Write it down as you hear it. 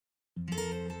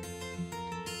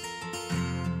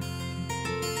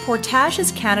Portage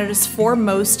is Canada's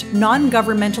foremost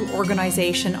non-governmental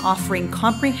organization offering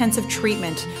comprehensive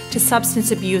treatment to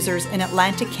substance abusers in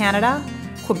Atlantic Canada,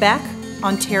 Quebec,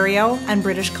 Ontario, and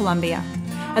British Columbia.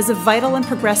 As a vital and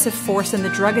progressive force in the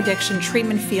drug addiction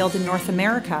treatment field in North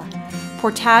America,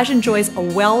 Portage enjoys a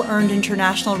well-earned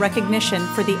international recognition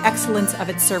for the excellence of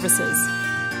its services.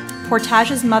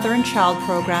 Portage's Mother and Child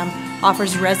program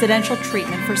offers residential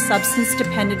treatment for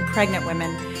substance-dependent pregnant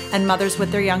women and mothers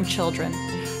with their young children.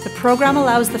 The program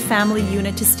allows the family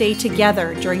unit to stay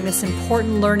together during this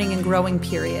important learning and growing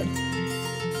period.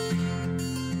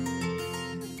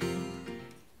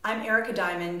 I'm Erica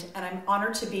Diamond, and I'm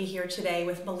honored to be here today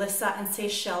with Melissa and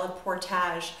Seychelle at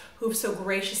Portage, who've so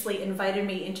graciously invited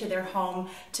me into their home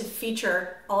to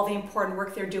feature all the important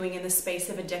work they're doing in the space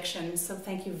of addiction. So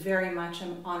thank you very much.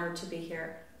 I'm honored to be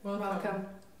here. Welcome.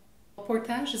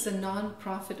 Portage is a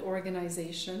non-profit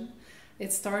organization.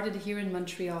 It started here in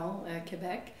Montreal,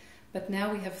 Quebec, but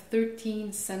now we have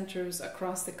 13 centers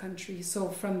across the country, so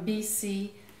from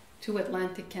BC to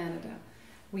Atlantic Canada.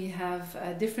 We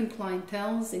have different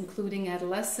clienteles, including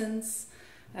adolescents,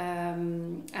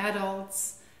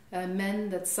 adults, men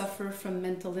that suffer from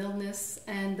mental illness,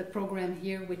 and the program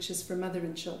here, which is for mother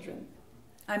and children.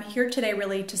 I'm here today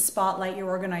really to spotlight your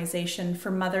organization for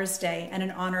Mother's Day and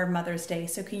in honor of Mother's Day.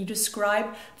 So can you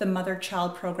describe the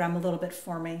Mother-Child program a little bit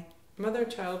for me?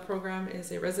 Mother-Child program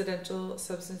is a residential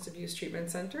substance abuse treatment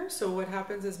center. So what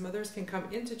happens is mothers can come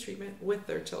into treatment with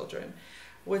their children.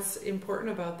 What's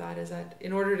important about that is that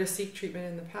in order to seek treatment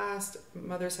in the past,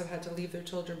 mothers have had to leave their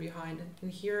children behind,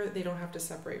 and here they don't have to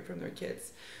separate from their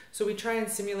kids. So we try and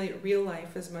simulate real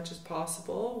life as much as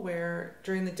possible, where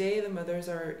during the day the mothers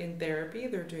are in therapy,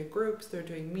 they're doing groups, they're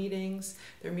doing meetings,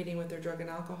 they're meeting with their drug and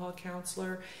alcohol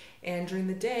counselor, and during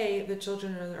the day the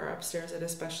children are upstairs at a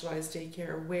specialized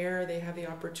daycare where they have the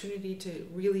opportunity to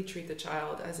really treat the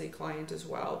child as a client as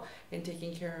well, and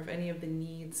taking care of any of the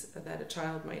needs that a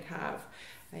child might have.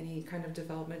 Any kind of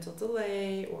developmental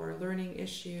delay or learning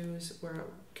issues where it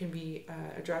can be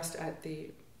addressed at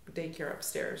the daycare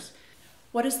upstairs.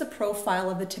 What is the profile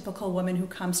of the typical woman who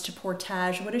comes to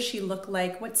Portage? What does she look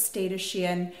like? What state is she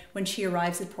in when she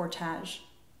arrives at Portage?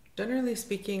 Generally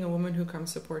speaking, a woman who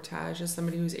comes to Portage is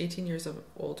somebody who's 18 years or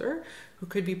older, who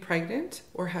could be pregnant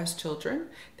or has children.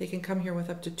 They can come here with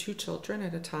up to 2 children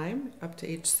at a time, up to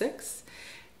age 6.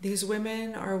 These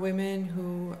women are women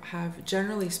who have,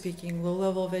 generally speaking, low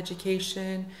level of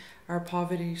education, are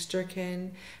poverty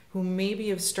stricken, who maybe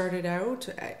have started out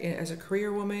as a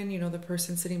career woman, you know, the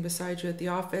person sitting beside you at the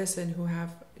office, and who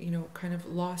have, you know, kind of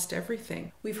lost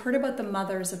everything. We've heard about the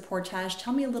mothers of Portage.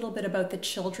 Tell me a little bit about the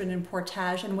children in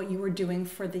Portage and what you were doing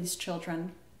for these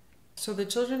children. So the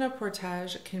children of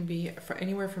Portage can be for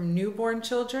anywhere from newborn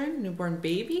children, newborn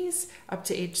babies, up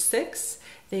to age 6.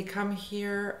 They come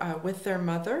here with their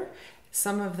mother.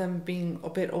 Some of them, being a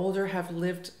bit older, have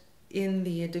lived in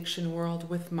the addiction world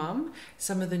with mom.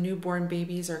 Some of the newborn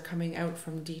babies are coming out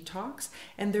from detox,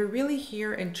 and they're really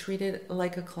here and treated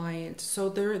like a client. So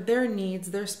their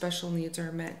needs, their special needs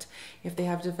are met. If they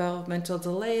have developmental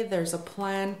delay, there's a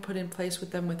plan put in place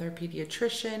with them, with their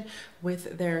pediatrician,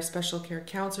 with their special care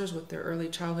counselors, with their early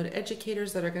childhood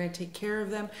educators that are going to take care of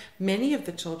them. Many of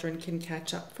the children can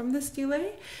catch up from this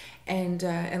delay and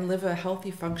live a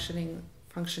healthy functioning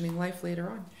life later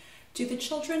on. Do the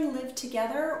children live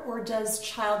together, or does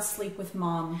child sleep with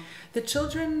mom? The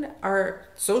children are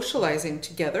socializing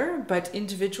together, but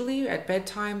individually at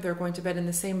bedtime they're going to bed in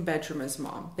the same bedroom as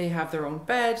mom. They have their own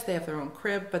bed, they have their own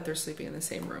crib, but they're sleeping in the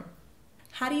same room.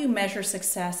 How do you measure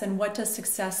success, and what does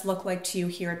success look like to you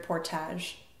here at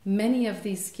Portage? Many of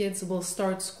these kids will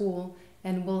start school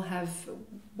and will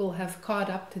have caught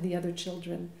up to the other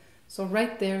children. So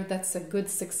right there, that's a good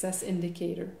success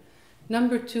indicator.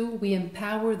 Number 2, we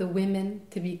empower the women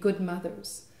to be good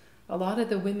mothers. A lot of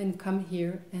the women come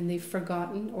here and they've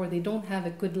forgotten, or they don't have a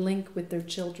good link with their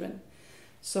children.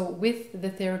 So with the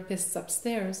therapists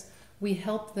upstairs, we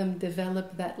help them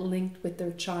develop that link with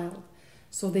their child.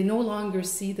 So they no longer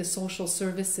see the social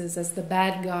services as the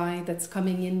bad guy that's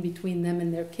coming in between them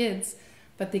and their kids,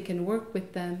 but they can work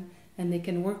with them and they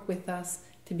can work with us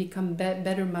to become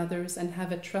better mothers and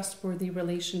have a trustworthy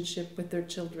relationship with their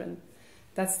children.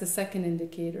 That's the second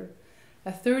indicator.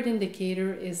 A third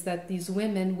indicator is that these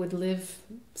women would live,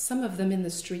 some of them in the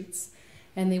streets,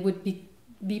 and they would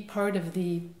be part of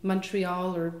the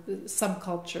Montreal or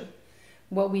subculture.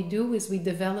 What we do is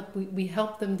we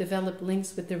help them develop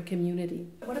links with their community.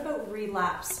 What about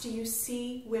relapse? Do you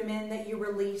see women that you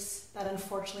release that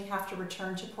unfortunately have to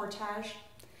return to Portage?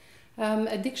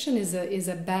 Addiction is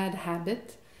a bad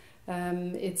habit.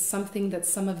 It's something that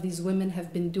some of these women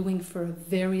have been doing for a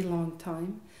very long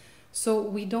time. So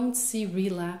we don't see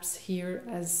relapse here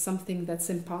as something that's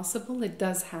impossible. It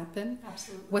does happen.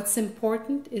 Absolutely. What's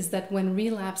important is that when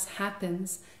relapse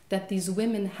happens, that these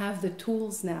women have the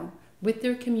tools now with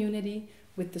their community,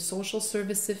 with the social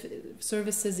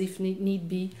services if need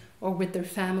be, or with their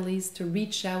families to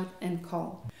reach out and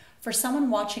call. For someone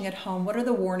watching at home, what are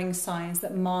the warning signs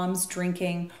that mom's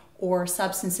drinking or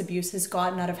substance abuse has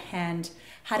gotten out of hand?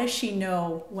 How does she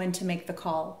know when to make the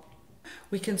call?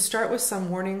 We can start with some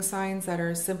warning signs that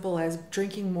are as simple as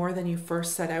drinking more than you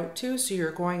first set out to. So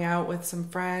you're going out with some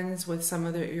friends, with some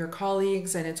of your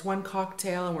colleagues, and it's one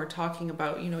cocktail and we're talking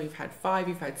about, you've had 5,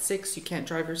 you've had 6, you can't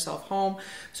drive yourself home.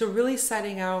 So really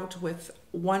setting out with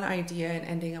one idea and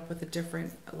ending up with a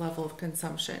different level of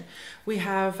consumption. We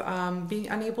have being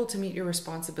unable to meet your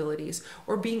responsibilities,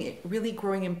 or being really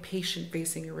growing impatient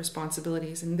facing your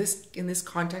responsibilities. In this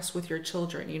context with your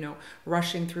children,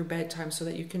 rushing through bedtime so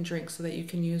that you can drink, so that you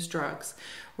can use drugs.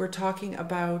 We're talking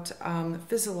about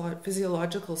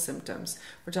physiological symptoms.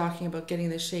 We're talking about getting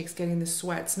the shakes, getting the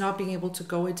sweats, not being able to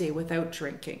go a day without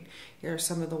drinking. Here are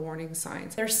some of the warning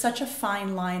signs. There's such a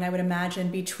fine line, I would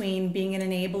imagine, between being an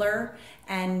enabler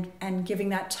and giving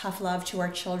that tough love to our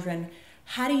children.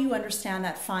 How do you understand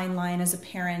that fine line as a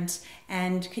parent,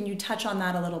 and can you touch on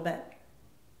that a little bit?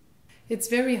 It's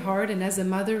very hard, and as a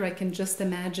mother, I can just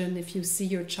imagine if you see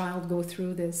your child go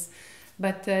through this.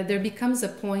 But there becomes a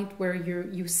point where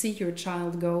you see your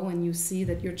child go, and you see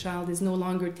that your child is no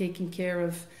longer taking care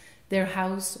of their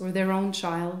house or their own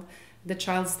child. The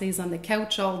child stays on the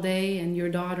couch all day, and your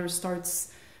daughter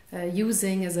starts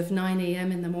using as of 9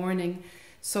 a.m. in the morning.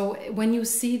 So when you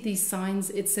see these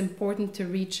signs, it's important to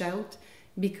reach out,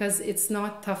 because it's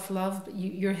not tough love.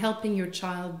 You're helping your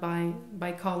child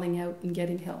by calling out and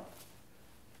getting help.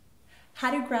 How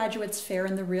do graduates fare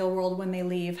in the real world when they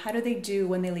leave? How do they do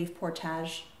when they leave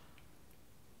Portage?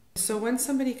 So when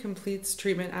somebody completes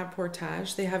treatment at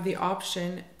Portage, they have the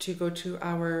option to go to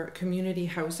our community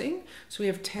housing. So we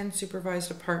have 10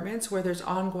 supervised apartments where there's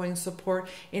ongoing support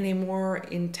in a more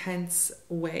intense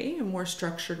way, a more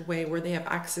structured way, where they have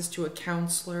access to a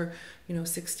counselor,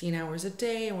 16 hours a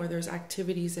day, and where there's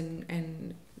activities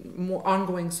and more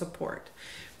ongoing support.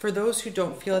 For those who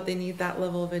don't feel that they need that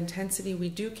level of intensity, we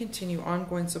do continue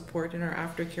ongoing support in our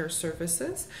aftercare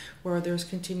services, where there's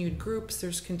continued groups,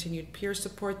 there's continued peer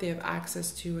support. They have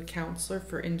access to a counselor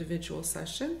for individual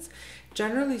sessions.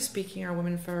 Generally speaking, our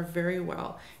women fare very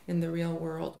well in the real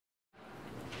world.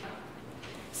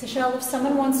 Seychelle, if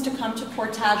someone wants to come to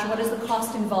Portage, what is the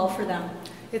cost involved for them?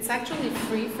 It's actually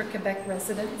free for Quebec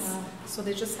residents. Wow. So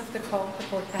they just have to call the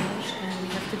Portage, and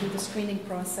we have to do the screening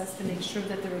process to make sure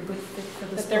that they're a good fit for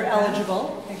this. That they're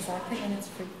eligible. Exactly, and it's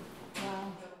free.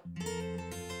 Wow.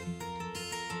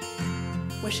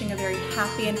 Wishing a very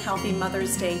happy and healthy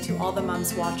Mother's Day to all the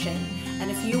moms watching. And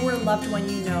if you or a loved one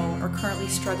you know are currently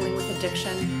struggling with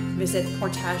addiction, visit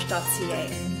Portage.ca.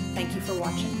 Thank you for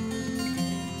watching.